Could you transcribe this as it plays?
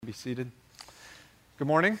Be seated. Good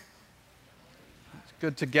morning. It's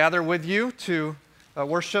good to gather with you to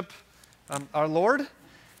worship our Lord.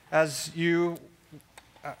 As you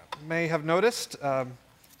may have noticed,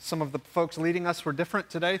 some of the folks leading us were different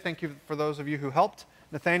today. Thank you for those of you who helped.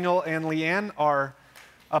 Nathaniel and Leanne are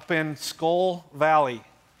up in Skull Valley.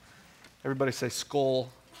 Everybody say Skull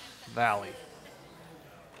Valley.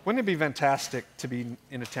 Wouldn't it be fantastic to be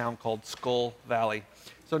in a town called Skull Valley?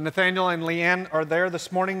 So Nathaniel and Leanne are there this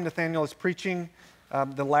morning. Nathaniel is preaching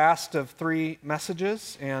the last of 3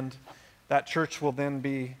 messages, and that church will then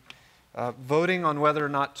be voting on whether or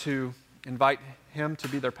not to invite him to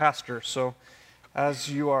be their pastor. So as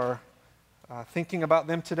you are thinking about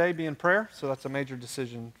them today, be in prayer. So that's a major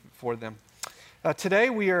decision for them. Today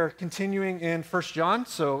we are continuing in 1 John.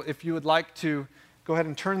 So if you would like to go ahead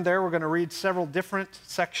and turn there, we're going to read several different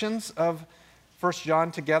sections of 1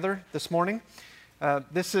 John together this morning.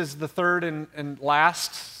 This is the third and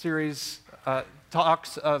last series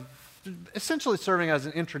talks of essentially serving as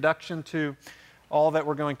an introduction to all that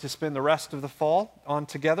we're going to spend the rest of the fall on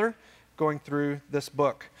together, going through this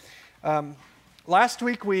book. Last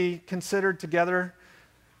week we considered together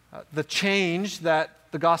the change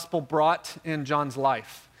that the gospel brought in John's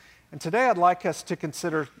life. And today I'd like us to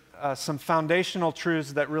consider some foundational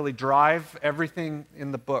truths that really drive everything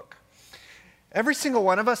in the book. Every single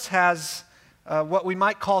one of us has what we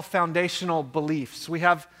might call foundational beliefs. We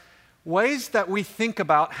have ways that we think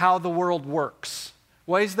about how the world works,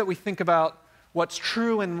 ways that we think about what's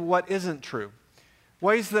true and what isn't true,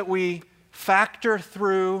 ways that we factor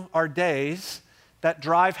through our days that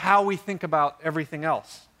drive how we think about everything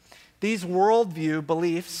else. These worldview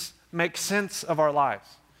beliefs make sense of our lives.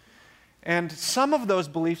 And some of those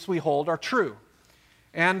beliefs we hold are true.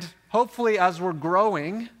 And hopefully as we're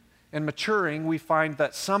growing and maturing, we find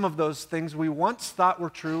that some of those things we once thought were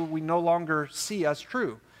true, we no longer see as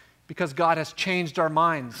true because God has changed our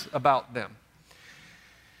minds about them.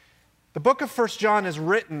 The book of 1 John is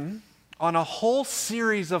written on a whole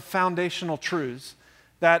series of foundational truths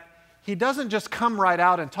that he doesn't just come right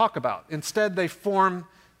out and talk about. Instead, they form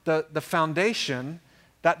the foundation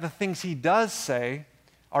that the things he does say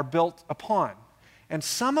are built upon. And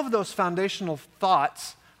some of those foundational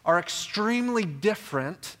thoughts are extremely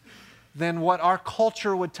different than what our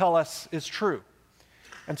culture would tell us is true.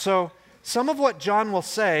 And so some of what John will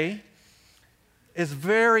say is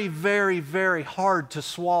very, very, very hard to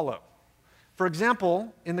swallow. For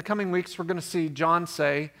example, in the coming weeks, we're going to see John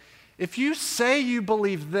say, if you say you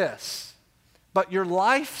believe this, but your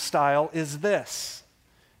lifestyle is this,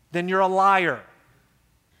 then you're a liar.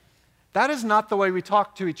 That is not the way we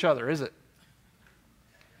talk to each other, is it?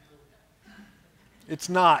 It's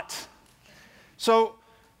not. So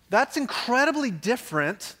that's incredibly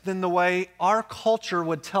different than the way our culture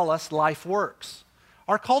would tell us life works.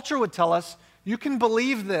 Our culture would tell us, you can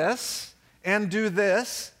believe this and do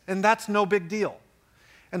this, and that's no big deal.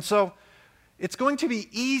 And so it's going to be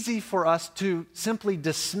easy for us to simply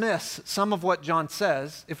dismiss some of what John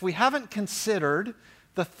says if we haven't considered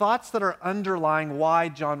the thoughts that are underlying why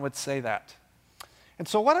John would say that. And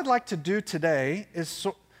so what I'd like to do today is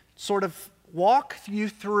sort of walk you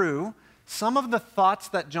through some of the thoughts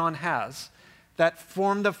that John has that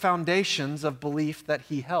form the foundations of belief that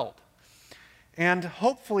he held. And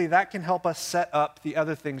hopefully that can help us set up the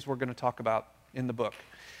other things we're going to talk about in the book.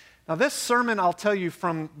 Now this sermon, I'll tell you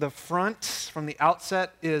from the front, from the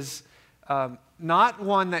outset, is not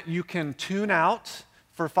one that you can tune out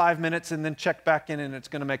for 5 minutes and then check back in and it's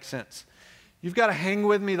going to make sense. You've got to hang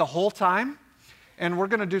with me the whole time, and we're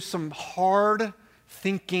going to do some hard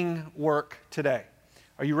thinking work today.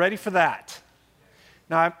 Are you ready for that?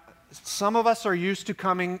 Now, some of us are used to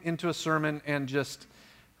coming into a sermon and just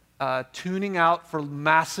tuning out for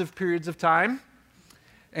massive periods of time.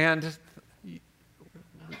 And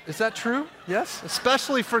is that true? Yes?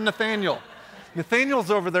 Especially for Nathaniel.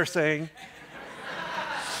 Nathaniel's over there saying,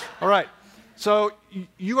 all right, so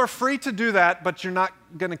you are free to do that, but you're not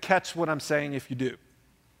going to catch what I'm saying if you do.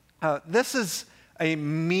 This is a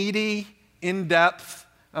meaty, in-depth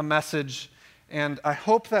message, and I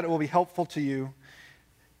hope that it will be helpful to you.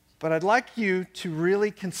 But I'd like you to really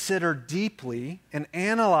consider deeply and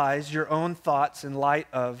analyze your own thoughts in light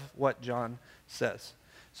of what John says.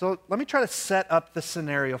 So let me try to set up the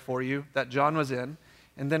scenario for you that John was in,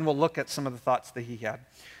 and then we'll look at some of the thoughts that he had.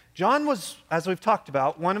 John was, as we've talked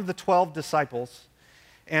about, one of the 12 disciples,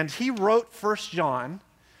 and he wrote 1 John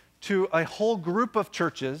to a whole group of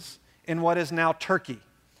churches in what is now Turkey.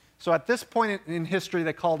 So at this point in history,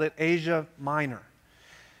 they called it Asia Minor.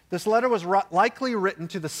 This letter was likely written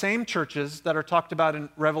to the same churches that are talked about in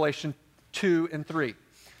Revelation 2 and 3.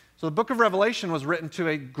 So the book of Revelation was written to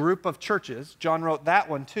a group of churches. John wrote that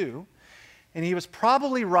one too, and he was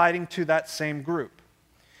probably writing to that same group.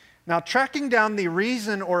 Now, tracking down the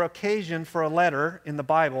reason or occasion for a letter in the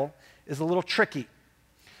Bible is a little tricky.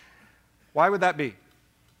 Why would that be?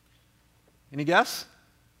 Any guess?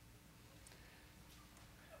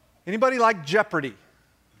 Anybody like Jeopardy?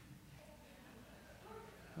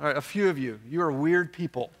 All right, a few of you. You are weird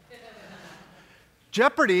people.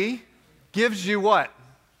 Jeopardy gives you what?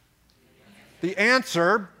 The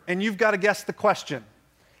answer, and you've got to guess the question.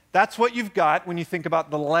 That's what you've got when you think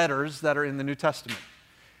about the letters that are in the New Testament.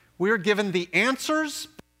 We are given the answers,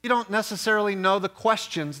 but we don't necessarily know the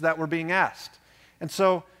questions that were being asked. And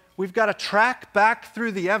so we've got to track back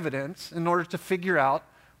through the evidence in order to figure out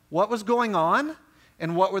what was going on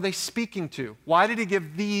and what were they speaking to. Why did he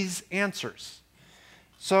give these answers?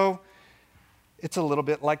 So it's a little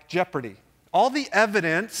bit like Jeopardy. All the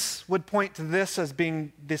evidence would point to this as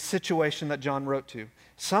being the situation that John wrote to.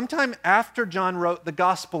 Sometime after John wrote the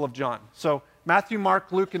Gospel of John, so Matthew,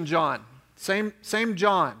 Mark, Luke, and John, same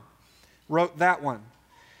John wrote that one.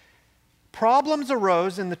 Problems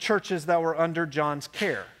arose in the churches that were under John's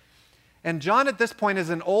care. And John at this point is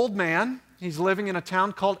an old man. He's living in a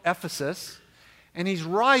town called Ephesus, and he's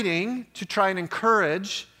writing to try and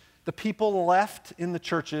encourage the people left in the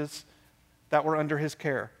churches that were under his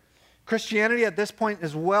care. Christianity at this point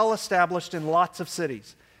is well established in lots of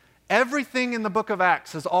cities. Everything in the book of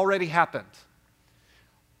Acts has already happened.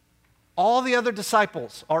 All the other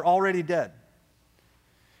disciples are already dead.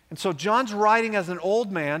 And so John's writing as an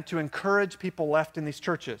old man to encourage people left in these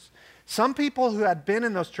churches. Some people who had been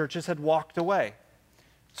in those churches had walked away.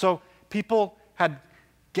 So people had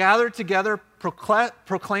gathered together,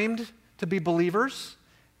 proclaimed to be believers,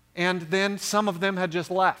 and then some of them had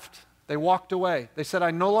just left. They walked away. They said,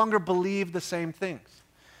 I no longer believe the same things.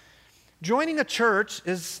 Joining a church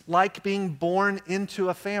is like being born into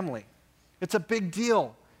a family. It's a big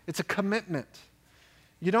deal. It's a commitment.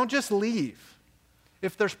 You don't just leave.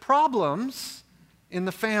 If there's problems in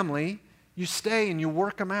the family, you stay and you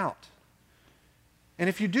work them out. And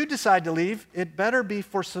if you do decide to leave, it better be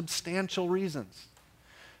for substantial reasons.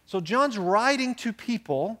 So John's writing to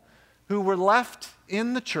people who were left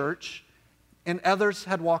in the church and others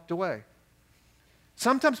had walked away.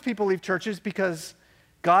 Sometimes people leave churches because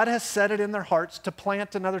God has set it in their hearts to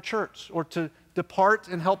plant another church or to depart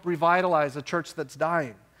and help revitalize a church that's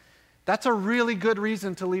dying. That's a really good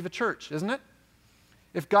reason to leave a church, isn't it?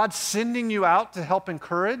 If God's sending you out to help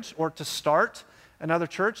encourage or to start another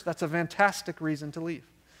church, that's a fantastic reason to leave.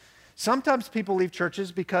 Sometimes people leave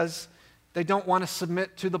churches because they don't want to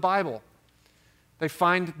submit to the Bible. They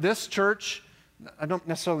find this church, I don't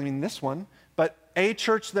necessarily mean this one, but a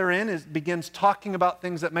church they're in begins talking about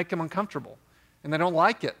things that make them uncomfortable, and they don't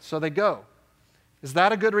like it, so they go. Is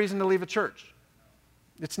that a good reason to leave a church?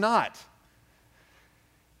 It's not.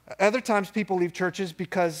 Other times people leave churches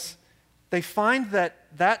because they find that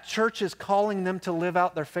that church is calling them to live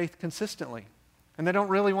out their faith consistently, and they don't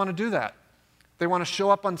really want to do that. They want to show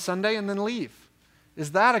up on Sunday and then leave.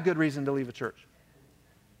 Is that a good reason to leave a church?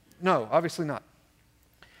 No, obviously not.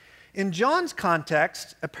 In John's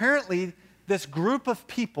context, apparently this group of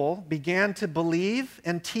people began to believe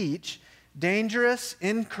and teach dangerous,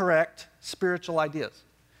 incorrect spiritual ideas.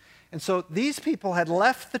 And so these people had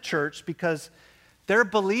left the church because their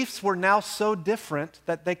beliefs were now so different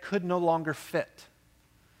that they could no longer fit.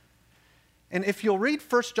 And if you'll read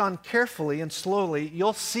 1 John carefully and slowly,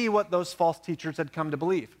 you'll see what those false teachers had come to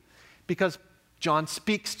believe, because John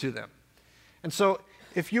speaks to them. And so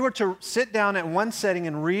if you were to sit down at one setting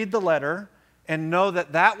and read the letter and know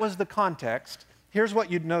that that was the context, here's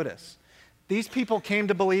what you'd notice. These people came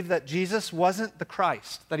to believe that Jesus wasn't the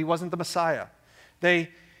Christ, that he wasn't the Messiah. They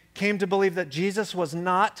came to believe that Jesus was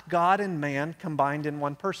not God and man combined in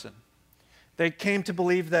one person. They came to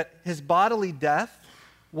believe that his bodily death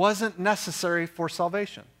wasn't necessary for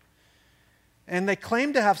salvation. And they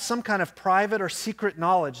claimed to have some kind of private or secret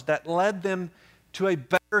knowledge that led them to a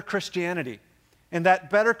better Christianity. And that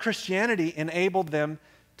better Christianity enabled them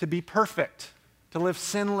to be perfect, to live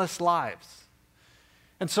sinless lives.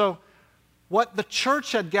 And so what the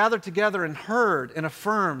church had gathered together and heard and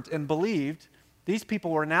affirmed and believed, these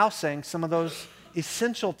people were now saying some of those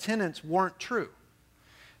essential tenets weren't true.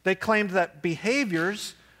 They claimed that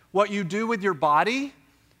behaviors, what you do with your body,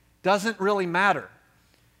 doesn't really matter,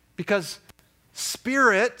 because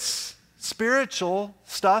spiritual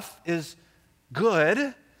stuff is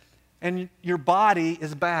good and your body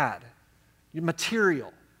is bad, your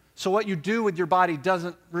material. So what you do with your body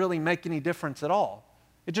doesn't really make any difference at all.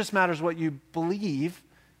 It just matters what you believe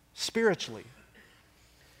spiritually.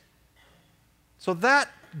 So that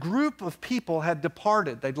group of people had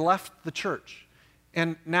departed. They'd left the church.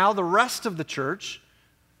 And now the rest of the church,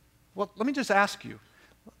 well, let me just ask you,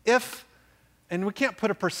 and we can't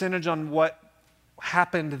put a percentage on what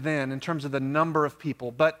happened then in terms of the number of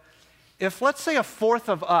people, but if, let's say, a fourth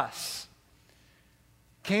of us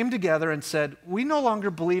came together and said, we no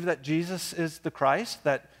longer believe that Jesus is the Christ,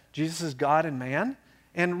 that Jesus is God and man,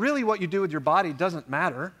 and really what you do with your body doesn't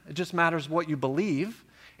matter. It just matters what you believe.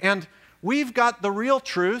 And we've got the real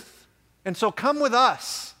truth, and so come with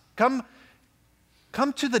us. Come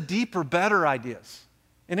to the deeper, better ideas.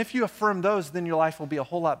 And if you affirm those, then your life will be a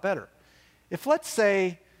whole lot better. If, let's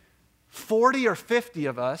say, 40 or 50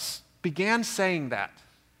 of us began saying that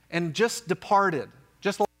and just departed,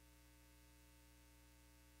 just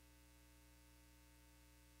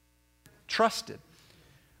trusted,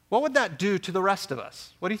 what would that do to the rest of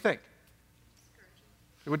us? What do you think?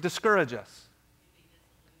 It would discourage us.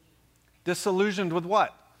 Disillusioned with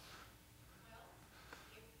what?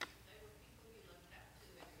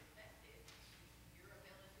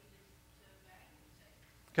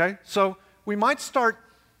 Okay, so we might start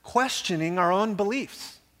questioning our own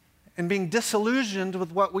beliefs and being disillusioned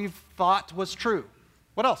with what we've thought was true.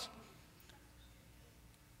 What else?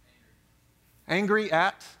 Angry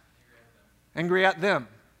at them.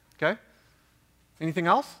 Okay? Anything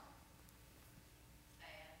else?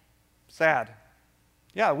 Sad.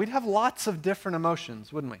 Yeah, we'd have lots of different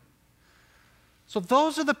emotions, wouldn't we? So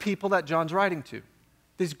those are the people that John's writing to.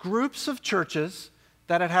 These groups of churches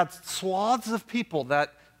that had swaths of people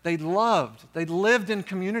that they loved, they'd lived in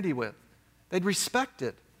community with, they'd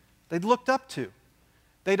respected, they'd looked up to,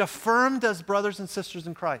 they'd affirmed as brothers and sisters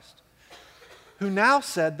in Christ, who now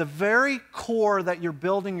said the very core that you're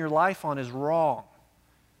building your life on is wrong,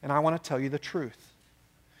 and I want to tell you the truth.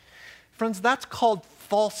 Friends, that's called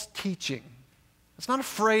false teaching. It's not a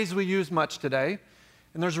phrase we use much today,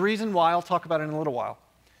 and there's a reason why. I'll talk about it in a little while.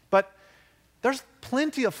 But there's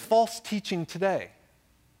plenty of false teaching today.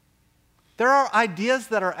 There are ideas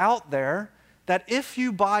that are out there that if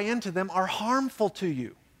you buy into them are harmful to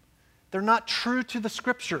you. They're not true to the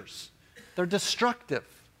Scriptures. They're destructive.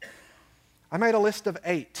 I made a list of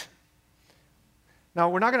 8. Now,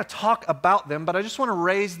 we're not going to talk about them, but I just want to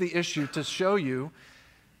raise the issue to show you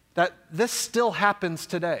that this still happens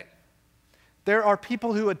today. There are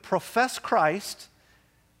people who would profess Christ.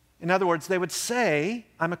 In other words, they would say,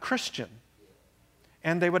 I'm a Christian.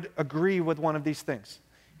 And they would agree with one of these things.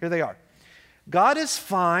 Here they are. God is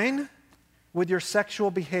fine with your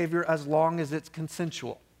sexual behavior as long as it's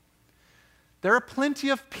consensual. There are plenty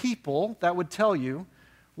of people that would tell you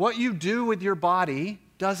what you do with your body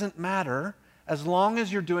doesn't matter as long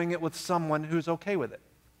as you're doing it with someone who's okay with it.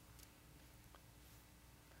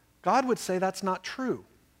 God would say that's not true.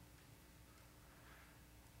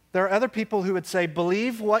 There are other people who would say,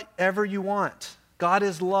 believe whatever you want. God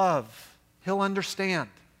is love. He'll understand.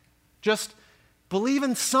 Just believe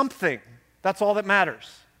in something. That's all that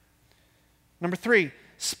matters. Number 3,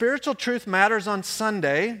 spiritual truth matters on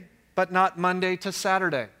Sunday, but not Monday to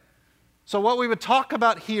Saturday. So what we would talk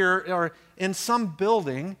about here or in some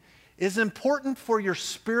building is important for your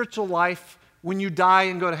spiritual life when you die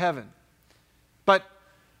and go to heaven. But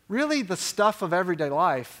really the stuff of everyday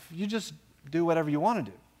life, you just do whatever you want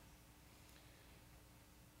to do.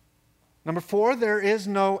 Number 4, there is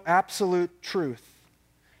no absolute truth.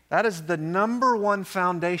 That is the number one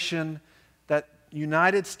foundation that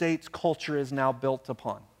United States culture is now built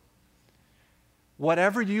upon.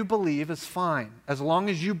 Whatever you believe is fine. As long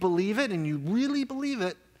as you believe it and you really believe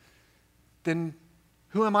it, then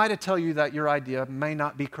who am I to tell you that your idea may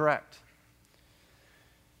not be correct?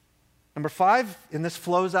 Number 5, and this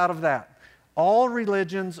flows out of that, all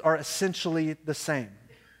religions are essentially the same.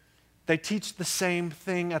 They teach the same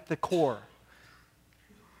thing at the core.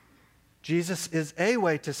 Jesus is a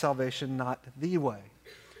way to salvation, not the way.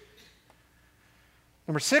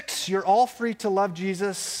 Number 6, you're all free to love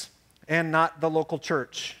Jesus and not the local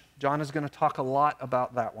church. John is going to talk a lot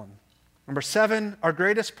about that one. Number 7, our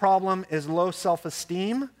greatest problem is low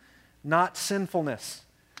self-esteem, not sinfulness.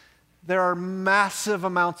 There are massive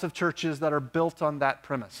amounts of churches that are built on that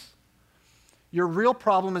premise. Your real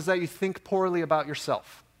problem is that you think poorly about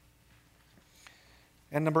yourself.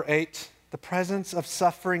 And number 8, the presence of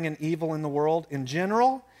suffering and evil in the world in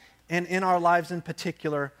general and in our lives in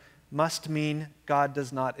particular must mean God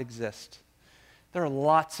does not exist. There are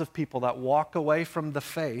lots of people that walk away from the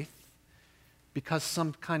faith because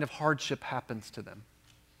some kind of hardship happens to them.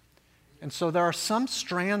 And so there are some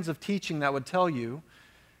strands of teaching that would tell you,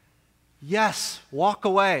 yes, walk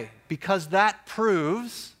away, because that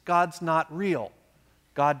proves God's not real.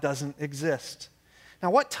 God doesn't exist. Now,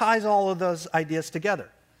 what ties all of those ideas together?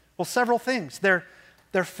 Well, several things. They're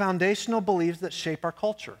foundational beliefs that shape our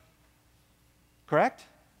culture. Correct?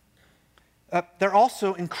 They're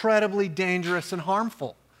also incredibly dangerous and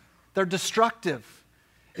harmful. They're destructive.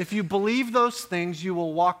 If you believe those things, you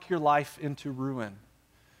will walk your life into ruin.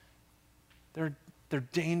 They're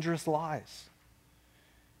dangerous lies.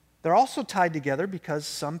 They're also tied together because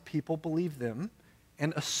some people believe them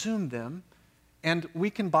and assume them, and we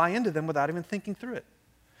can buy into them without even thinking through it.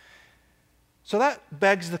 So that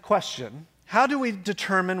begs the question, how do we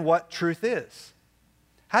determine what truth is?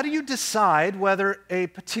 How do you decide whether a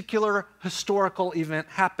particular historical event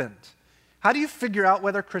happened? How do you figure out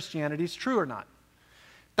whether Christianity is true or not?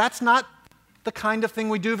 That's not the kind of thing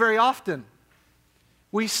we do very often.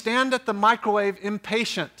 We stand at the microwave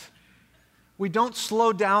impatient. We don't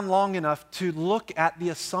slow down long enough to look at the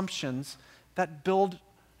assumptions that build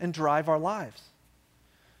and drive our lives.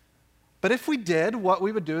 But if we did, what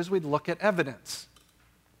we would do is we'd look at evidence.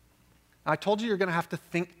 I told you you're going to have to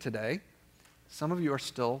think today. Some of you are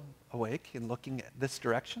still awake and looking at this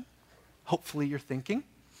direction. Hopefully you're thinking.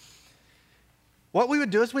 What we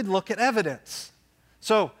would do is we'd look at evidence.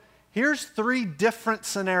 So here's 3 different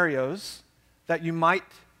scenarios that you might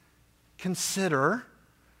consider,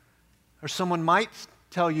 or someone might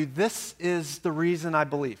tell you, this is the reason I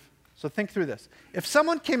believe. So think through this. If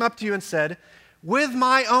someone came up to you and said, with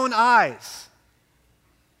my own eyes,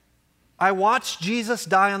 I watched Jesus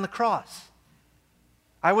die on the cross.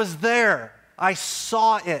 I was there. I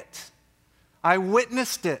saw it. I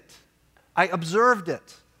witnessed it. I observed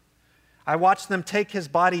it. I watched them take his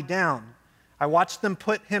body down. I watched them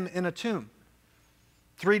put him in a tomb.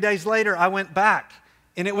 3 days later, I went back,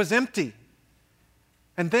 and it was empty.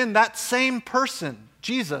 And then that same person,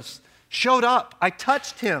 Jesus, showed up. I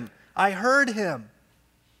touched him. I heard him.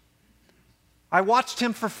 I watched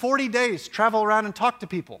him for 40 days travel around and talk to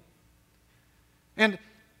people. And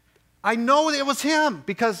I know it was him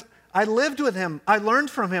because I lived with him. I learned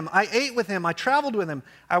from him. I ate with him. I traveled with him.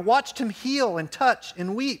 I watched him heal and touch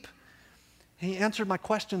and weep. He answered my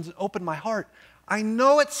questions and opened my heart. I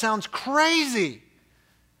know it sounds crazy,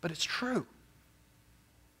 but it's true.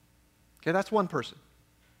 Okay, that's one person.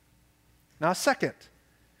 Now, a second.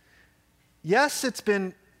 Yes, it's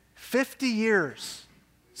been 50 years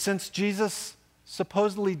since Jesus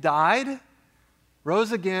supposedly died,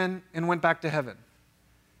 rose again, and went back to heaven.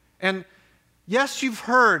 And yes, you've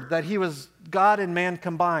heard that he was God and man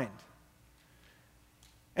combined.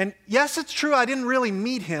 And yes, it's true, I didn't really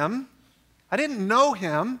meet him. I didn't know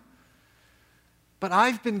him. But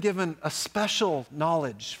I've been given a special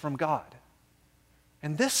knowledge from God.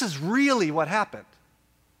 And this is really what happened.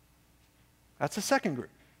 That's the second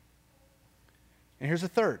group. And here's a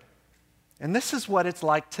third. And this is what it's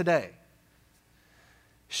like today.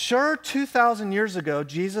 Sure, 2,000 years ago,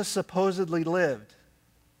 Jesus supposedly lived.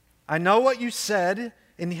 I know what you said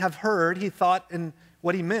and have heard, he thought, and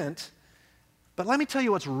what he meant. But let me tell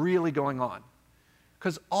you what's really going on.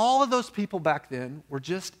 Because all of those people back then were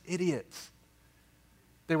just idiots.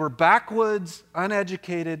 They were backwoods,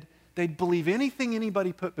 uneducated. They'd believe anything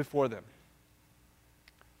anybody put before them.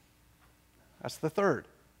 That's the third.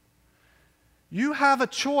 You have a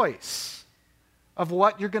choice of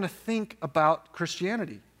what you're going to think about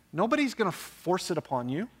Christianity. Nobody's going to force it upon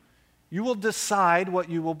you. You will decide what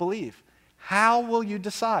you will believe. How will you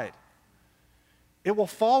decide? It will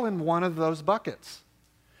fall in one of those buckets.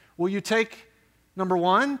 Will you take, number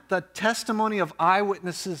one, the testimony of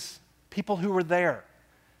eyewitnesses, people who were there?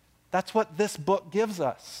 That's what this book gives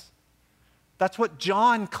us. That's what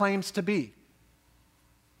John claims to be.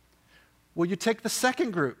 Will you take the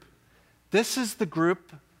second group? This is the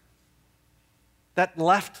group that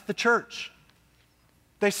left the church.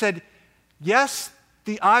 They said, yes,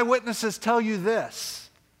 the eyewitnesses tell you this,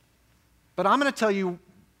 but I'm going to tell you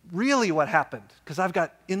really what happened because I've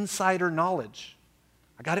got insider knowledge.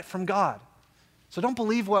 I got it from God. So don't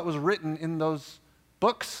believe what was written in those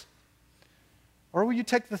books. Or will you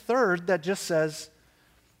take the third that just says,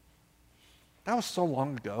 that was so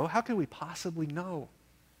long ago, how could we possibly know?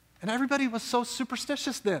 And everybody was so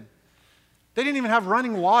superstitious then. They didn't even have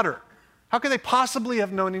running water. How could they possibly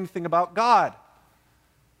have known anything about God?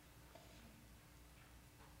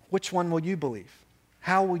 Which one will you believe?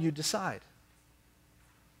 How will you decide?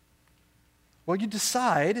 Well, you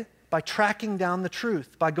decide by tracking down the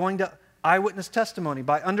truth, by going to eyewitness testimony,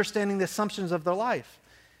 by understanding the assumptions of their life,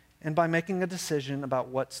 and by making a decision about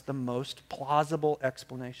what's the most plausible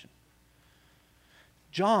explanation.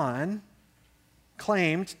 John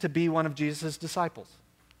claimed to be one of Jesus' disciples.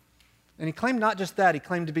 And he claimed not just that, he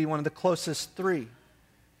claimed to be one of the closest 3.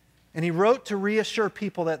 And he wrote to reassure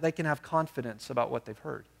people that they can have confidence about what they've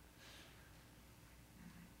heard.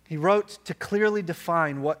 He wrote to clearly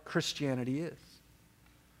define what Christianity is.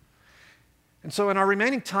 And so in our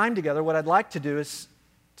remaining time together, what I'd like to do is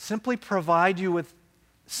simply provide you with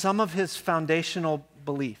some of his foundational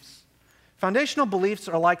beliefs. Foundational beliefs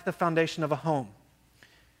are like the foundation of a home.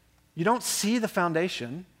 You don't see the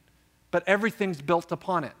foundation, but everything's built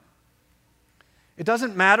upon it. It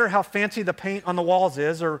doesn't matter how fancy the paint on the walls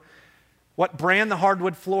is, or what brand the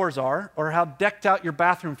hardwood floors are, or how decked out your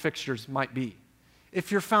bathroom fixtures might be.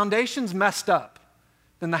 If your foundation's messed up,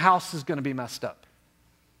 then the house is going to be messed up.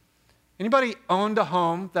 Anybody owned a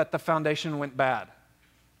home that the foundation went bad?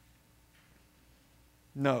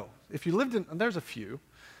 No. If you lived in, there's a few.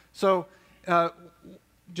 So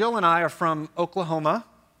Jill and I are from Oklahoma,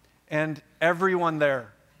 and everyone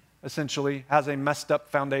there essentially has a messed up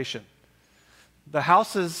foundation. The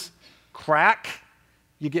houses crack,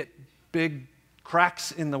 you get big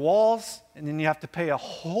cracks in the walls, and then you have to pay a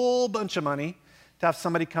whole bunch of money to have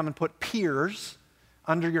somebody come and put piers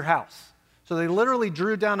under your house. So they literally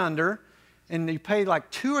drew down under, and you pay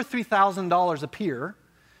like $2,000 or $3,000 a pier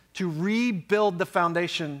to rebuild the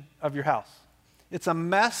foundation of your house. It's a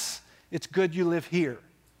mess. It's good you live here.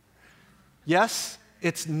 Yes,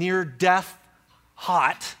 it's near death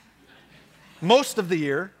hot most of the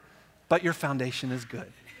year, but your foundation is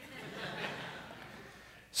good.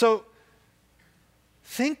 So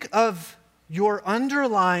think of your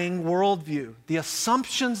underlying worldview, the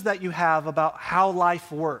assumptions that you have about how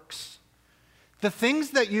life works, the things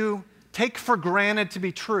that you take for granted to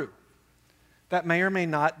be true that may or may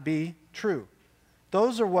not be true.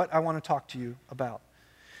 Those are what I want to talk to you about.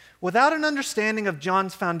 Without an understanding of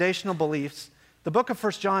John's foundational beliefs, the book of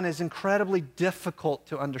 1 John is incredibly difficult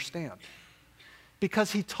to understand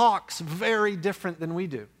because he talks very different than we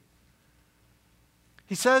do.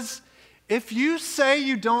 He says, if you say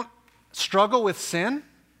you don't struggle with sin,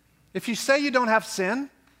 if you say you don't have sin,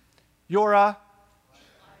 you're a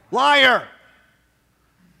liar.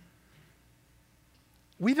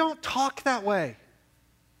 We don't talk that way,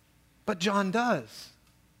 but John does.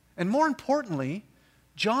 And more importantly,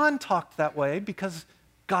 John talked that way because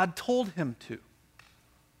God told him to.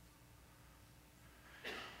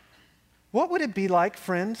 What would it be like,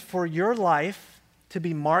 friends, for your life to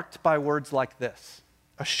be marked by words like this?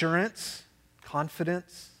 Assurance,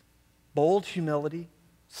 confidence, bold humility,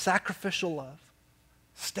 sacrificial love,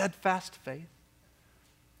 steadfast faith.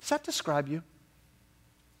 Does that describe you?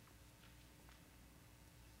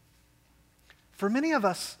 For many of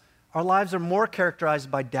us, our lives are more characterized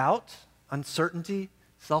by doubt, uncertainty,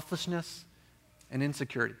 selfishness, and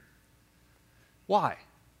insecurity. Why?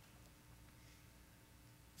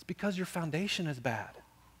 It's because your foundation is bad.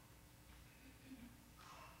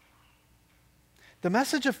 The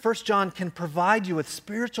message of 1 John can provide you with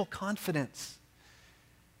spiritual confidence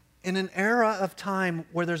in an era of time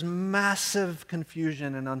where there's massive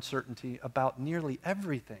confusion and uncertainty about nearly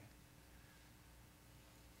everything.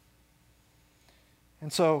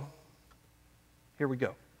 And so, here we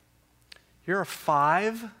go. Here are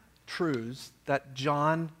 5 truths that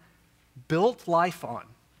John built life on.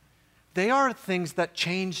 They are things that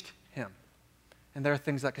changed him, and there are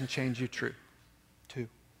things that can change you too.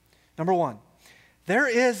 Number 1, there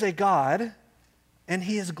is a God, and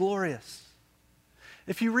he is glorious.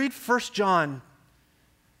 If you read 1 John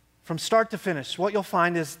from start to finish, what you'll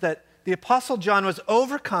find is that the Apostle John was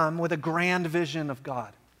overcome with a grand vision of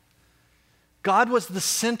God. God was the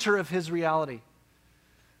center of his reality.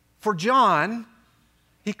 For John,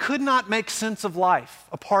 he could not make sense of life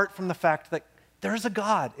apart from the fact that there's a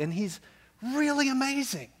God and he's really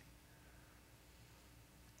amazing.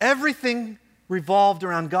 Everything revolved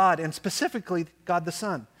around God, and specifically God the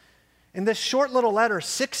Son. In this short little letter,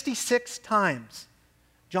 66 times,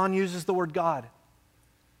 John uses the word God.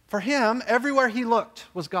 For him, everywhere he looked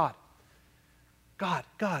was God. God,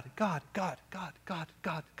 God, God, God, God, God,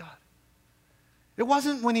 God, God. It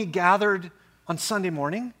wasn't when he gathered on Sunday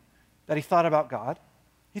morning that he thought about God.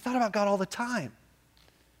 He thought about God all the time.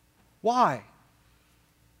 Why?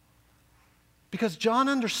 Because John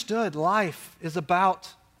understood life is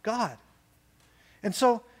about God. And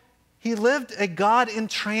so he lived a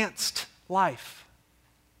God-entranced life.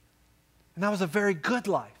 And that was a very good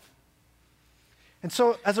life. And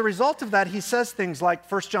so as a result of that, he says things like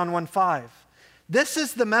 1 John 1:5. This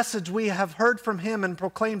is the message we have heard from him and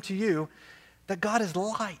proclaimed to you, that God is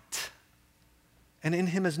light, and in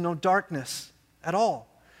him is no darkness at all.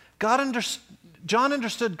 John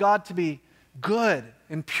understood God to be good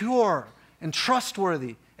and pure and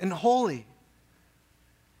trustworthy and holy.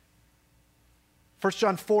 1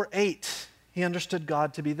 John 4:8, he understood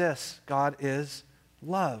God to be this: God is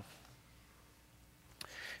love.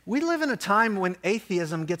 We live in a time when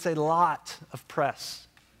atheism gets a lot of press.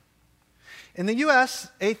 In the U.S.,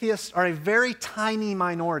 atheists are a very tiny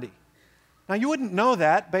minority. Now, you wouldn't know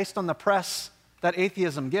that based on the press that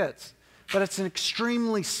atheism gets, but it's an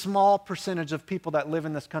extremely small percentage of people that live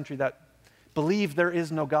in this country that believe there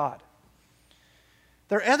is no God.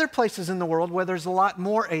 There are other places in the world where there's a lot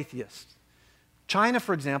more atheists. China,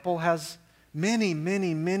 for example, has many,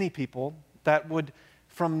 many, many people that would,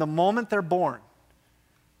 from the moment they're born,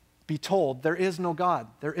 be told, there is no God,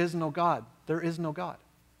 there is no God, there is no God.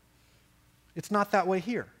 It's not that way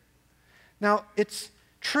here. Now, it's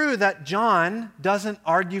true that John doesn't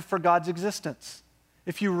argue for God's existence.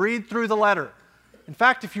 If you read through the letter, in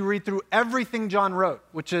fact, if you read through everything John wrote,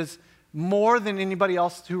 which is more than anybody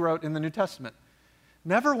else who wrote in the New Testament,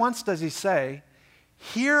 never once does he say,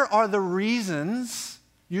 here are the reasons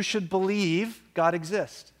you should believe God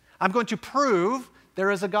exists. I'm going to prove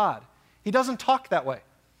there is a God. He doesn't talk that way.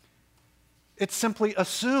 It's simply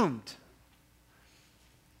assumed.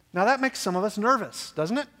 Now that makes some of us nervous,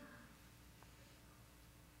 doesn't it?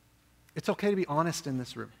 It's okay to be honest in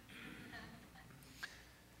this room.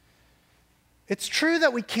 It's true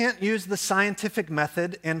that we can't use the scientific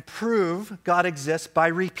method and prove God exists by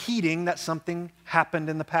repeating that something happened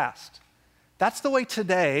in the past. That's the way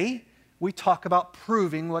today we talk about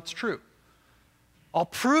proving what's true. I'll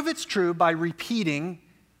prove it's true by repeating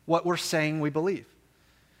what we're saying we believe.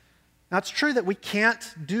 Now, it's true that we can't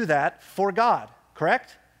do that for God,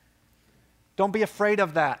 correct? Don't be afraid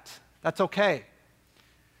of that. That's okay.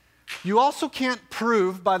 You also can't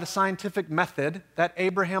prove by the scientific method that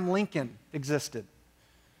Abraham Lincoln existed.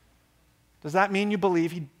 Does that mean you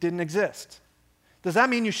believe he didn't exist? Does that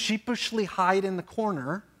mean you sheepishly hide in the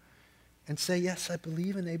corner and say, yes, I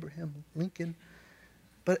believe in Abraham Lincoln,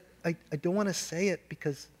 but I don't want to say it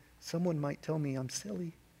because someone might tell me I'm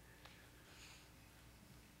silly?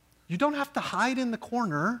 You don't have to hide in the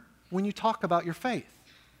corner when you talk about your faith,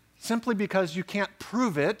 simply because you can't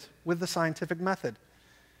prove it with the scientific method.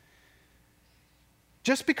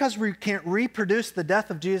 Just because we can't reproduce the death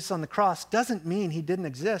of Jesus on the cross doesn't mean he didn't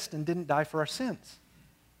exist and didn't die for our sins.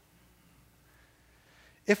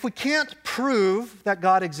 If we can't prove that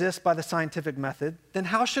God exists by the scientific method, then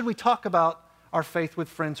how should we talk about our faith with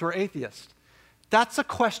friends who are atheists? That's a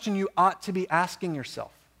question you ought to be asking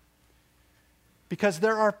yourself. Because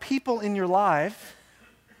there are people in your life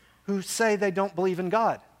who say they don't believe in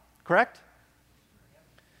God, correct?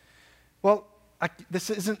 Well, this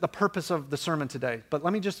isn't the purpose of the sermon today, but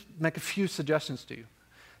let me just make a few suggestions to you.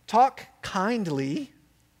 Talk kindly,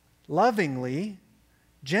 lovingly,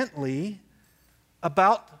 gently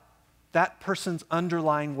about that person's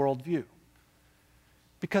underlying worldview,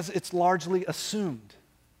 because it's largely assumed.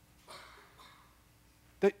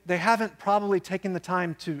 They haven't probably taken the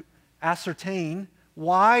time to ascertain,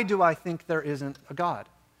 why do I think there isn't a God?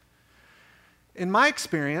 In my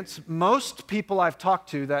experience, most people I've talked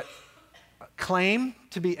to that claim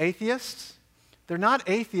to be atheists, they're not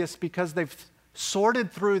atheists because they've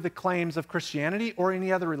sorted through the claims of Christianity or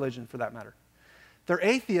any other religion for that matter. They're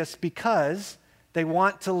atheists because they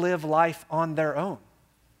want to live life on their own.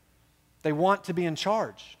 They want to be in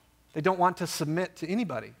charge. They don't want to submit to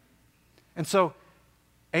anybody. And so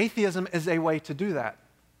atheism is a way to do that.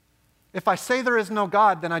 If I say there is no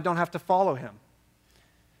God, then I don't have to follow him.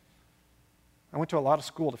 I went to a lot of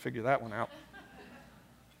school to figure that one out.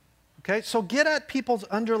 Okay, so get at people's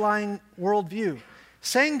underlying worldview.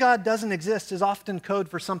 Saying God doesn't exist is often code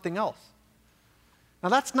for something else. Now,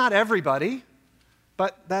 that's not everybody,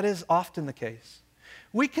 but that is often the case.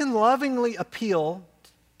 We can lovingly appeal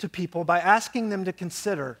to people by asking them to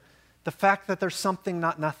consider the fact that there's something,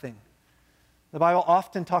 not nothing. The Bible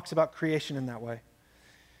often talks about creation in that way.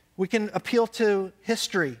 We can appeal to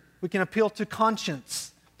history. We can appeal to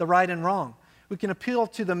conscience, the right and wrong. We can appeal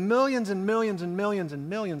to the millions and millions and millions and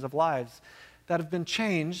millions of lives that have been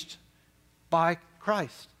changed by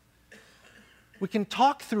Christ. We can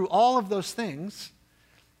talk through all of those things,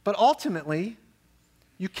 but ultimately,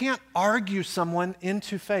 you can't argue someone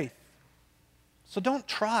into faith. So don't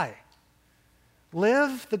try.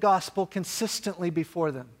 Live the gospel consistently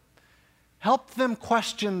before them. Help them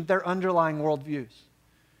question their underlying worldviews.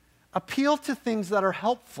 Appeal to things that are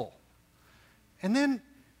helpful. And then,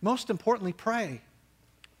 most importantly, pray.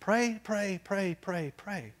 Pray, pray, pray, pray,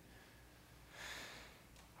 pray.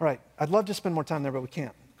 All right, I'd love to spend more time there, but we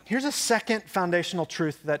can't. Here's a second foundational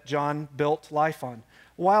truth that John built life on.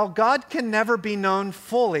 While God can never be known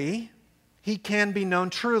fully, he can be known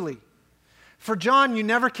truly. For John, you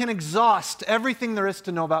never can exhaust everything there is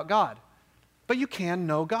to know about God, but you can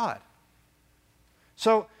know God.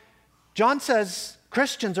 So John says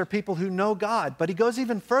Christians are people who know God, but he goes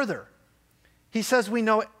even further. He says we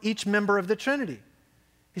know each member of the Trinity.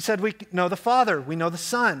 He said we know the Father, we know the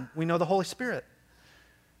Son, we know the Holy Spirit.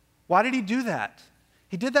 Why did he do that?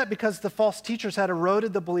 He did that because the false teachers had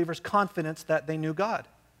eroded the believers' confidence that they knew God.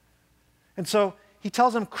 And so he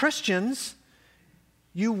tells them, Christians,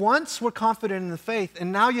 you once were confident in the faith,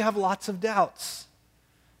 and now you have lots of doubts.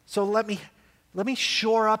 So let me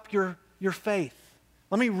shore up your faith.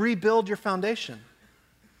 Let me rebuild your foundation.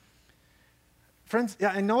 Friends,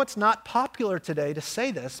 I know it's not popular today to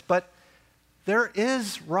say this, but there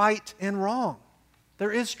is right and wrong.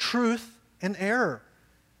 There is truth and error.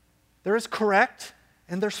 There is correct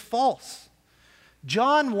and there's false.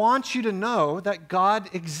 John wants you to know that God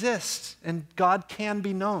exists and God can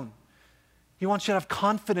be known. He wants you to have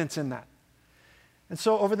confidence in that. And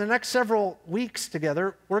so over the next several weeks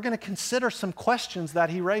together, we're going to consider some questions that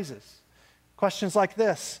he raises. Questions like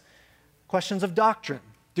this, questions of doctrine.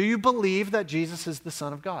 Do you believe that Jesus is the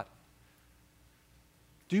Son of God?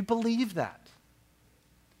 Do you believe that?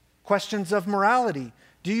 Questions of morality.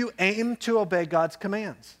 Do you aim to obey God's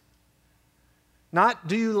commands? Not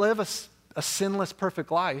do you live a sinless, perfect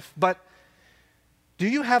life, but do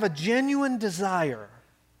you have a genuine desire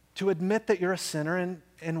to admit that you're a sinner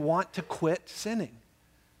and want to quit sinning?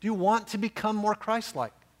 Do you want to become more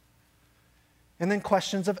Christ-like? And then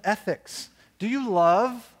questions of ethics. Do you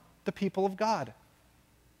love the people of God?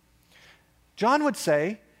 John would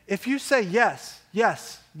say, if you say yes,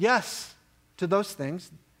 yes, yes to those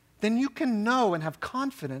things, then you can know and have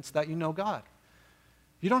confidence that you know God.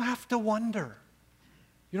 You don't have to wonder.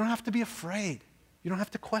 You don't have to be afraid. You don't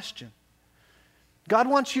have to question. God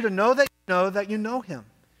wants you to know that you know Him.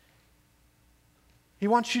 He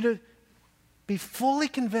wants you to be fully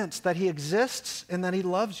convinced that He exists and that He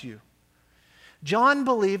loves you. John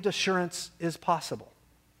believed assurance is possible.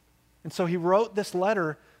 And so he wrote this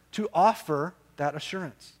letter to offer that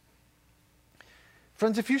assurance.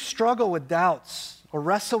 Friends, if you struggle with doubts or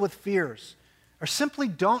wrestle with fears or simply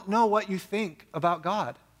don't know what you think about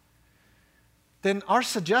God, then our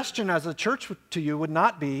suggestion as a church to you would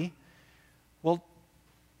not be, well,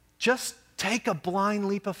 just take a blind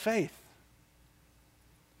leap of faith.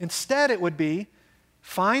 Instead, it would be,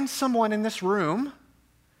 find someone in this room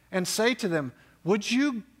and say to them, would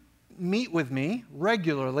you meet with me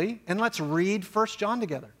regularly and let's read 1 John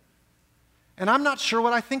together? And I'm not sure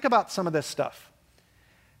what I think about some of this stuff.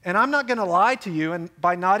 And I'm not going to lie to you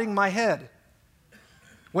by nodding my head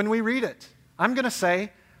when we read it. I'm going to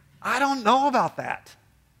say, I don't know about that.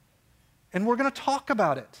 And we're going to talk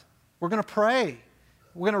about it. We're going to pray.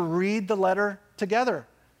 We're going to read the letter together.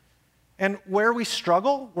 And where we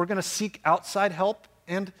struggle, we're going to seek outside help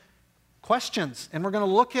and questions. And we're going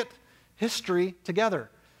to look at history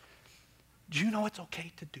together. Do you know it's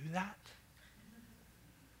okay to do that?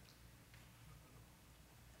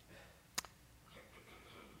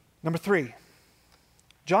 Number 3,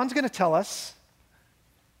 John's going to tell us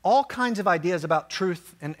all kinds of ideas about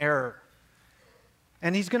truth and error.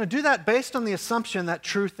 And he's going to do that based on the assumption that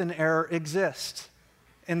truth and error exist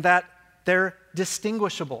and that they're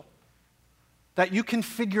distinguishable, that you can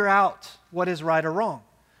figure out what is right or wrong.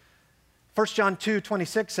 1 John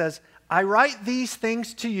 2:26 says, I write these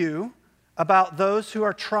things to you about those who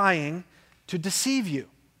are trying to deceive you.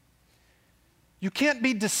 You can't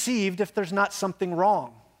be deceived if there's not something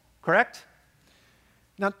wrong. Correct?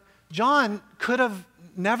 Now, John could have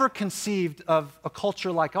never conceived of a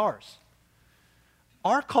culture like ours.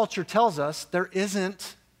 Our culture tells us there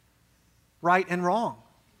isn't right and wrong.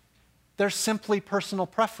 There's simply personal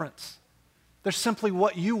preference. There's simply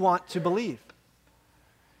what you want to believe.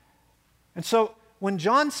 And so when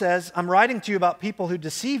John says, I'm writing to you about people who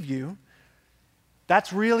deceive you,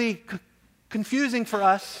 that's really confusing for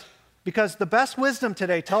us. Because the best wisdom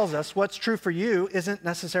today tells us what's true for you isn't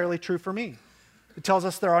necessarily true for me. It tells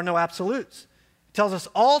us there are no absolutes. It tells us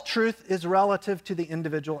all truth is relative to the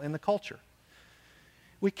individual in the culture.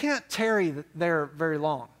 We can't tarry there very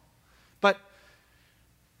long. But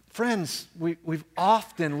friends, we've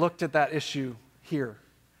often looked at that issue here.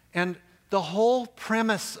 And the whole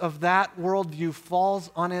premise of that worldview falls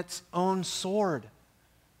on its own sword.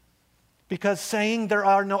 Because saying there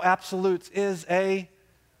are no absolutes is an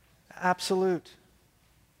absolute.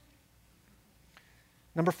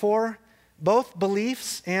 Number 4, both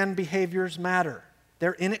beliefs and behaviors matter.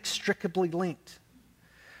 They're inextricably linked.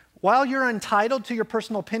 While you're entitled to your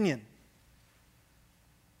personal opinion,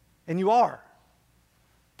 and you are,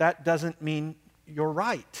 that doesn't mean you're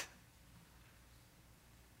right.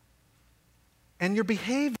 And your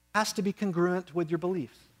behavior has to be congruent with your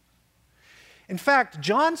beliefs. In fact,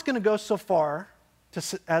 John's going to go so far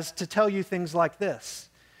as to tell you things like this.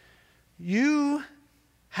 You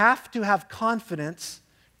have to have confidence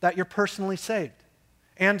that you're personally saved.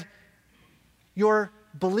 And your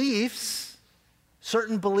beliefs,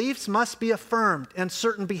 certain beliefs must be affirmed and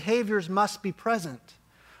certain behaviors must be present,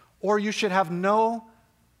 or you should have no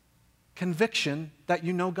conviction that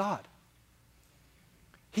you know God.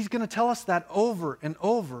 He's going to tell us that over and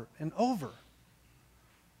over and over.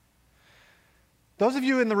 Those of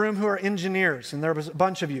you in the room who are engineers, and there was a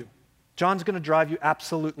bunch of you, John's going to drive you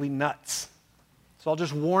absolutely nuts. So I'll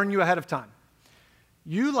just warn you ahead of time.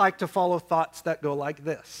 You like to follow thoughts that go like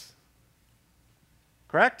this.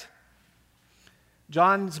 Correct?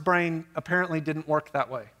 John's brain apparently didn't work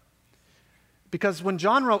that way. Because when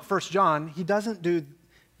John wrote 1 John, he doesn't do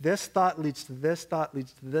this thought leads to this thought,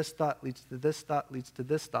 leads to this thought, leads to this thought, leads to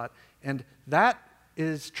this thought. And that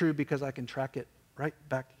is true because I can track it right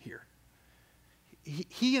back here.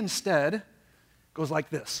 He instead goes like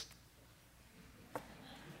this.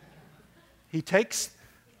 He takes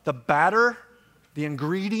the batter, the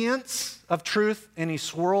ingredients of truth, and he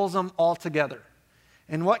swirls them all together.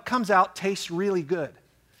 And what comes out tastes really good.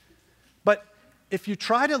 But if you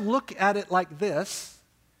try to look at it like this,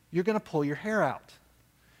 you're going to pull your hair out.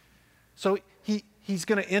 So he's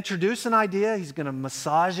going to introduce an idea, he's going to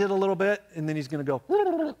massage it a little bit, and then he's going to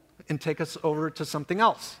go and take us over to something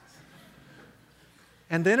else.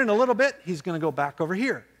 And then in a little bit, he's going to go back over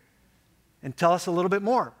here and tell us a little bit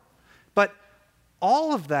more. But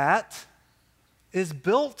all of that is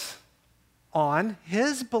built on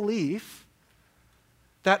his belief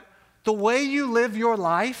that the way you live your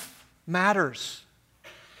life matters.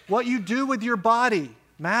 What you do with your body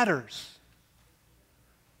matters.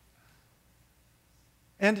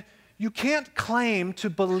 And you can't claim to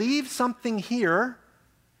believe something here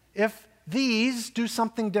if these do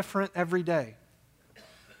something different every day.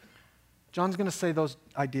 John's going to say those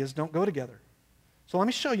ideas don't go together. So let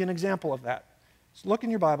me show you an example of that. So look in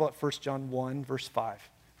your Bible at 1 John 1, verse 5.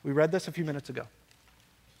 We read this a few minutes ago.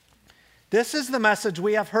 This is the message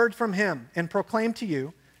we have heard from him and proclaimed to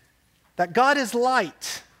you, that God is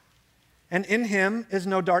light, and in him is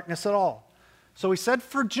no darkness at all. So we said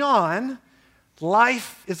for John,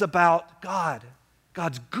 life is about God.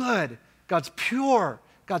 God's good. God's pure.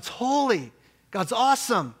 God's holy. God's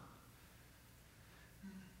awesome.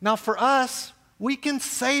 Now for us, we can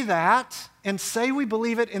say that and say we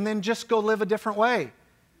believe it and then just go live a different way.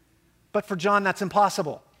 But for John, that's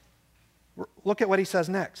impossible. Look at what he says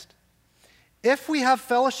next. If we have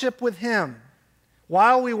fellowship with him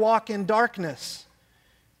while we walk in darkness,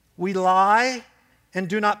 we lie and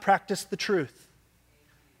do not practice the truth.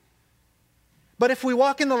 But if we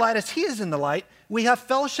walk in the light as he is in the light, we have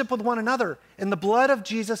fellowship with one another, and the blood of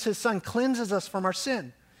Jesus, his son, cleanses us from our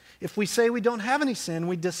sin. If we say we don't have any sin,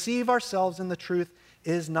 we deceive ourselves and the truth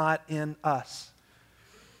is not in us.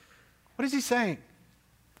 What is he saying?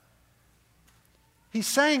 He's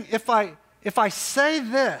saying if I say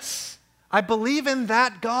this, I believe in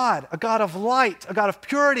that God, a God of light, a God of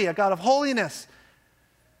purity, a God of holiness,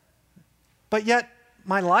 but yet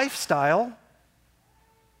my lifestyle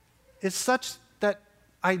is such that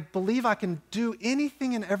I believe I can do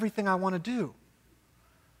anything and everything I want to do.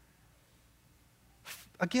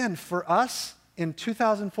 Again, for us in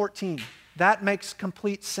 2014, that makes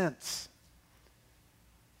complete sense.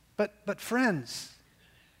 But friends,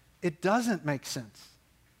 it doesn't make sense.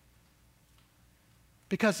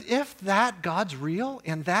 Because if that God's real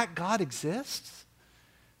and that God exists,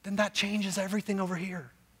 then that changes everything over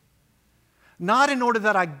here. Not in order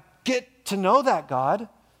that I get to know that God,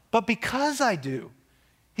 but because I do.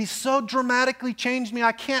 He's so dramatically changed me,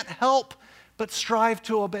 I can't help but strive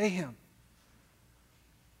to obey him.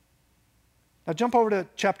 Now jump over to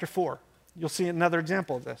chapter 4. You'll see another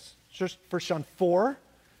example of this. 1 John 4,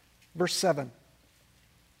 verse 7.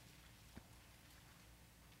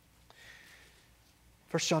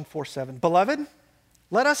 1 John 4, 7. Beloved,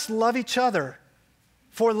 let us love each other,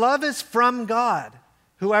 for love is from God.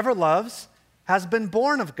 Whoever loves has been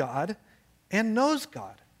born of God and knows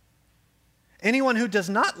God. Anyone who does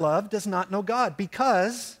not love does not know God,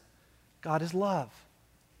 because God is love.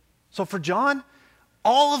 So for John,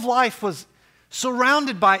 all of life was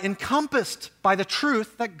surrounded by, encompassed by the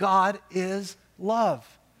truth that God is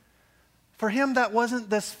love. For him, that wasn't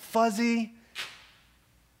this fuzzy,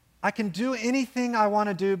 I can do anything I want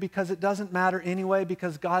to do because it doesn't matter anyway,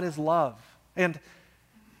 because God is love. And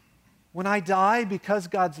when I die, because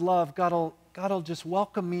God's love, God will just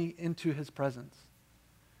welcome me into his presence.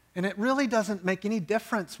 And it really doesn't make any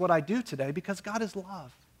difference what I do today, because God is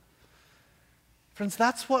love. Friends,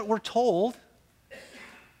 that's what we're told.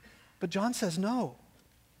 But John says no.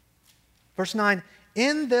 Verse 9,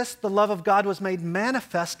 in this the love of God was made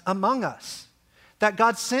manifest among us, that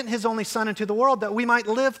God sent his only Son into the world that we might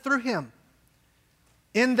live through him.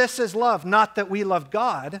 In this is love, not that we loved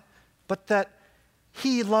God, but that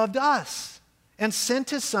he loved us and sent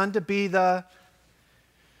his Son to be the,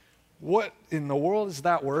 what in the world is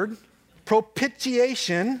that word?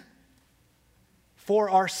 Propitiation for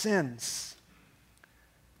our sins.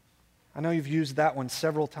 I know you've used that one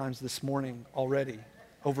several times this morning already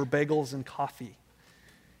over bagels and coffee.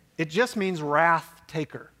 It just means wrath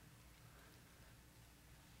taker.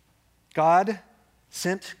 God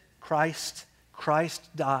sent Christ. Christ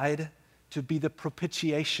died to be the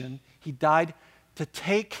propitiation. He died to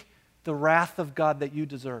take the wrath of God that you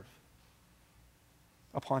deserve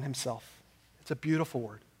upon himself. It's a beautiful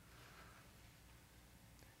word.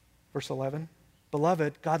 Verse 11,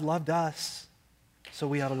 beloved, God loved us, so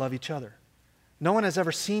we ought to love each other. No one has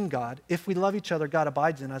ever seen God. If we love each other, God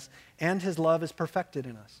abides in us, and his love is perfected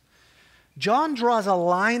in us. John draws a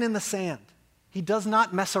line in the sand. He does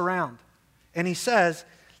not mess around. And he says,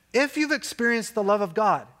 if you've experienced the love of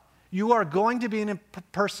God, you are going to be a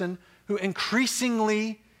person who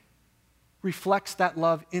increasingly reflects that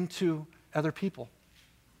love into other people.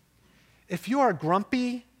 If you are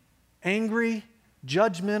grumpy, angry,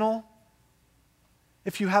 judgmental,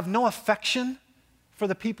 if you have no affection for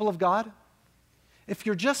the people of God, if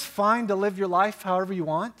you're just fine to live your life however you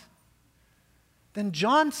want, then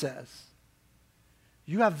John says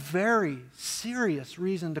you have very serious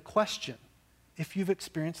reason to question if you've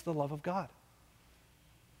experienced the love of God.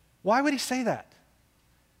 Why would he say that?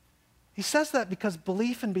 He says that because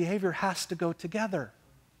belief and behavior has to go together.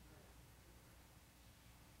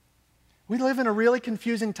 We live in a really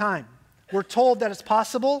confusing time. We're told that it's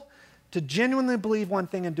possible to genuinely believe one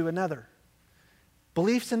thing and do another.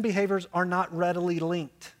 Beliefs and behaviors are not readily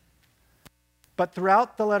linked. But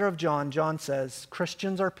throughout the letter of John, John says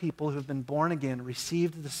Christians are people who have been born again,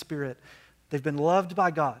 received the Spirit. They've been loved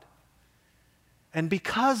by God. And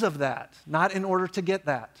because of that, not in order to get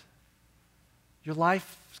that, your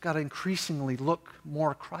life's got to increasingly look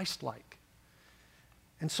more Christ-like.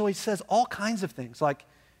 And so he says all kinds of things like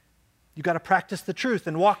you got to practice the truth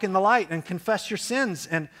and walk in the light and confess your sins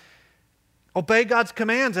and obey God's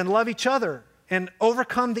commands and love each other and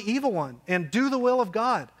overcome the evil one and do the will of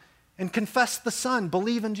God and confess the Son,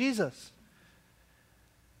 believe in Jesus.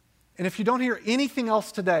 And if you don't hear anything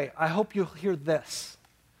else today, I hope you'll hear this.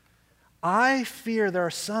 I fear there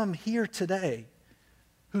are some here today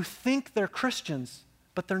who think they're Christians,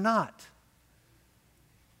 but they're not.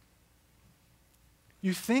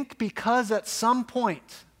 You think because at some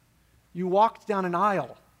point you walked down an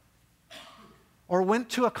aisle or went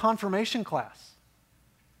to a confirmation class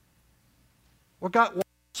or got water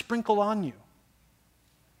sprinkled on you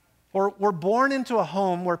or were born into a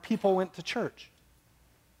home where people went to church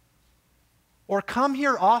or come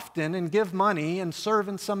here often and give money and serve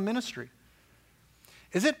in some ministry.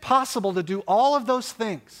 Is it possible to do all of those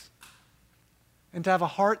things and to have a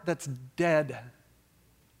heart that's dead,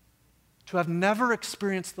 to have never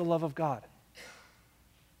experienced the love of God?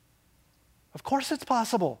 Of course it's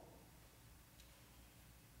possible.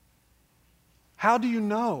 How do you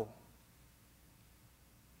know?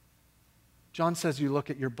 John says you look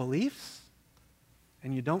at your beliefs,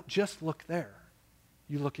 and you don't just look there.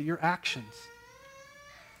 You look at your actions.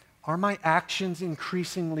 Are my actions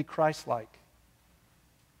increasingly Christ-like?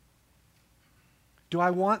 Do I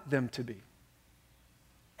want them to be?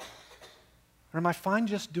 Or am I fine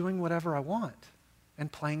just doing whatever I want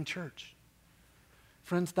and playing church?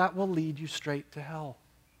 Friends, that will lead you straight to hell.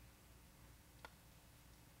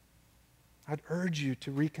 I'd urge you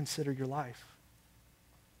to reconsider your life.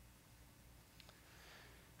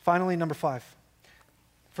 Finally, number 5.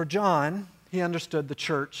 For John, he understood the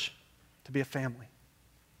church to be a family.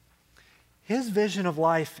 His vision of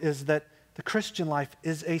life is that the Christian life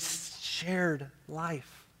is a shared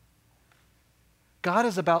life. God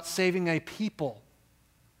is about saving a people,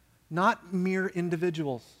 not mere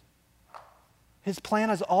individuals. His plan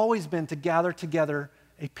has always been to gather together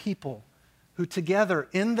a people who together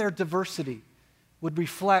in their diversity would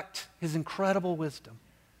reflect his incredible wisdom.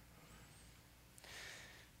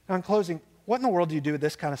 Now in closing, what in the world do you do with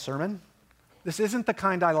this kind of sermon? This isn't the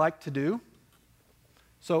kind I like to do.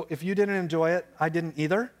 So if you didn't enjoy it, I didn't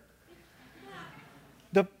either.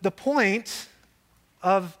 The point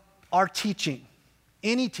of our teaching,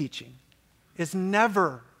 any teaching, is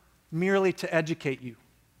never merely to educate you.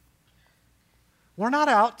 We're not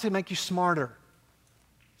out to make you smarter.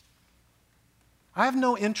 I have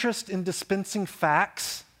no interest in dispensing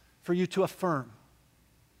facts for you to affirm.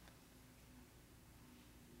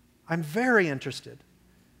 I'm very interested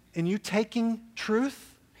in you taking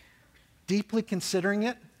truth, deeply considering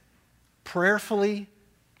it, prayerfully,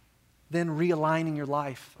 then realigning your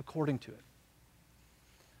life according to it.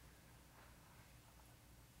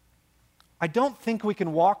 I don't think we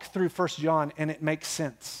can walk through 1 John and it makes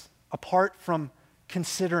sense apart from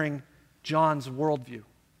considering John's worldview.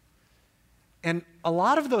 And a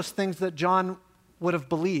lot of those things that John would have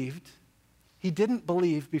believed, he didn't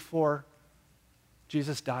believe before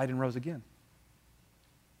Jesus died and rose again.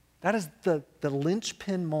 That is the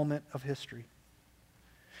linchpin moment of history.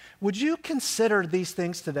 Would you consider these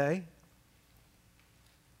things today?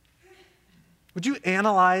 Would you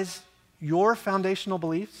analyze your foundational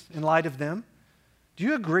beliefs in light of them? Do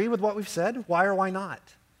you agree with what we've said? Why or why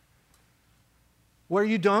not? Where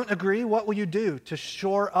you don't agree, what will you do to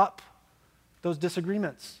shore up those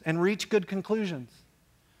disagreements and reach good conclusions?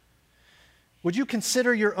 Would you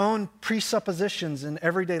consider your own presuppositions in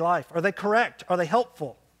everyday life? Are they correct? Are they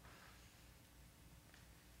helpful?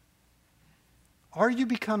 Are you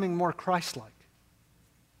becoming more Christ-like?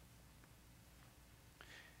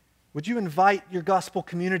 Would you invite your gospel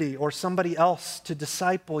community or somebody else to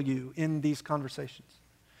disciple you in these conversations?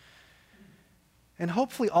 And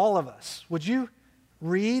hopefully all of us, would you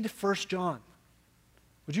read 1 John?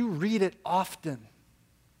 Would you read it often?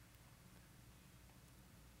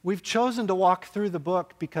 We've chosen to walk through the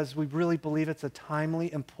book because we really believe it's a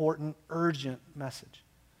timely, important, urgent message.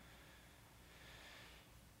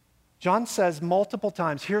 John says multiple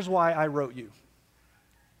times, here's why I wrote you.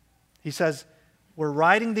 He says, we're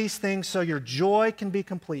writing these things so your joy can be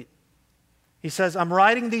complete. He says, I'm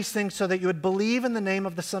writing these things so that you would believe in the name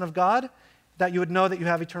of the Son of God, that you would know that you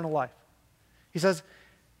have eternal life. He says,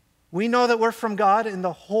 we know that we're from God and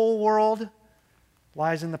the whole world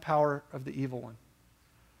lies in the power of the evil one.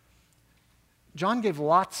 John gave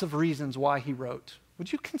lots of reasons why he wrote.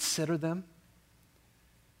 Would you consider them?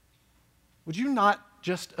 Would you not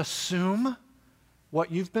just assume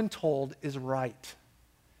what you've been told is right?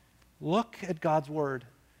 Look at God's word.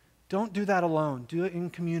 Don't do that alone. Do it in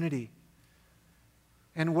community.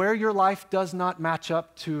 And where your life does not match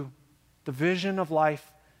up to the vision of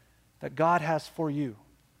life that God has for you,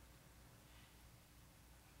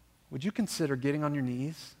 would you consider getting on your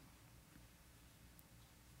knees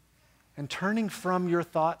and turning from your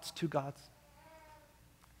thoughts to God's?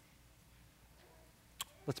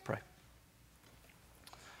 Let's pray.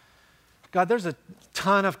 God, there's a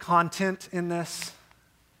ton of content in this.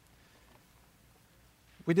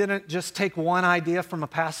 We didn't just take one idea from a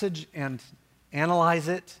passage and analyze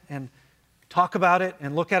it and talk about it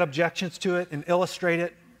and look at objections to it and illustrate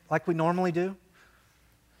it like we normally do.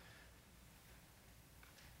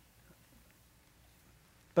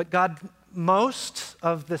 But God, most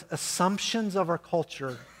of the assumptions of our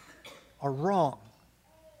culture are wrong.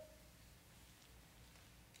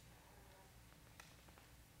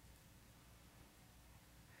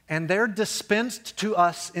 And they're dispensed to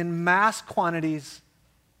us in mass quantities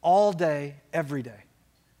all day, every day.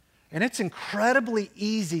 And it's incredibly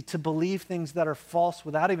easy to believe things that are false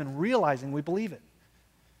without even realizing we believe it.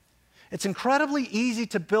 It's incredibly easy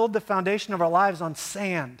to build the foundation of our lives on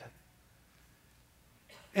sand.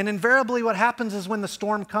 And invariably what happens is when the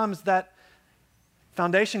storm comes, that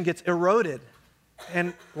foundation gets eroded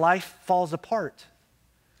and life falls apart.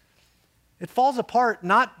 It falls apart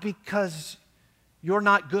not because you're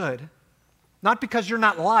not good, not because you're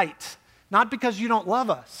not light, not because you don't love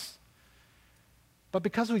us, but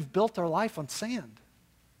because we've built our life on sand.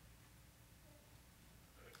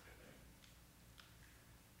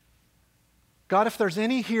 God, if there's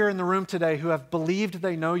any here in the room today who have believed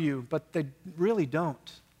they know you, but they really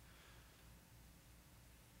don't,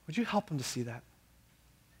 would you help them to see that?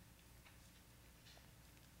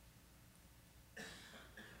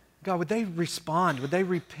 God, would they respond? Would they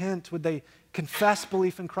repent? Would they confess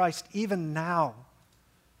belief in Christ even now?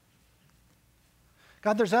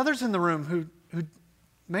 God, there's others in the room who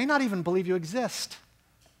may not even believe you exist.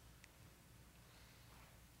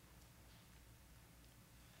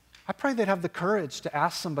 I pray they'd have the courage to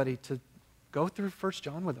ask somebody to go through 1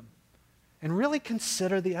 John with them and really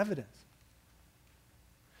consider the evidence.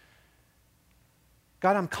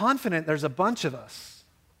 God, I'm confident there's a bunch of us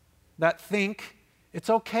that think it's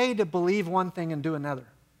okay to believe one thing and do another.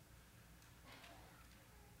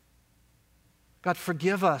 God,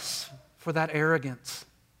 forgive us for that arrogance.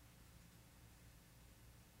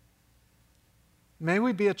 May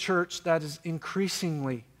we be a church that is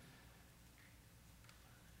increasingly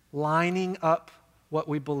lining up what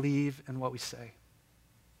we believe and what we say.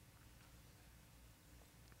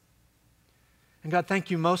 And God,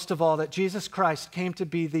 thank you most of all that Jesus Christ came to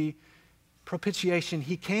be the propitiation.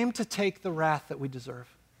 He came to take the wrath that we deserve.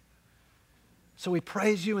 So we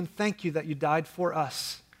praise you and thank you that you died for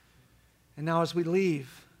us. And now as we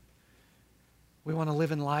leave, we want to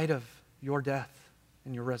live in light of your death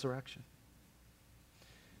and your resurrection.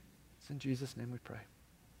 It's in Jesus' name we pray.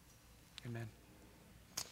 Amen.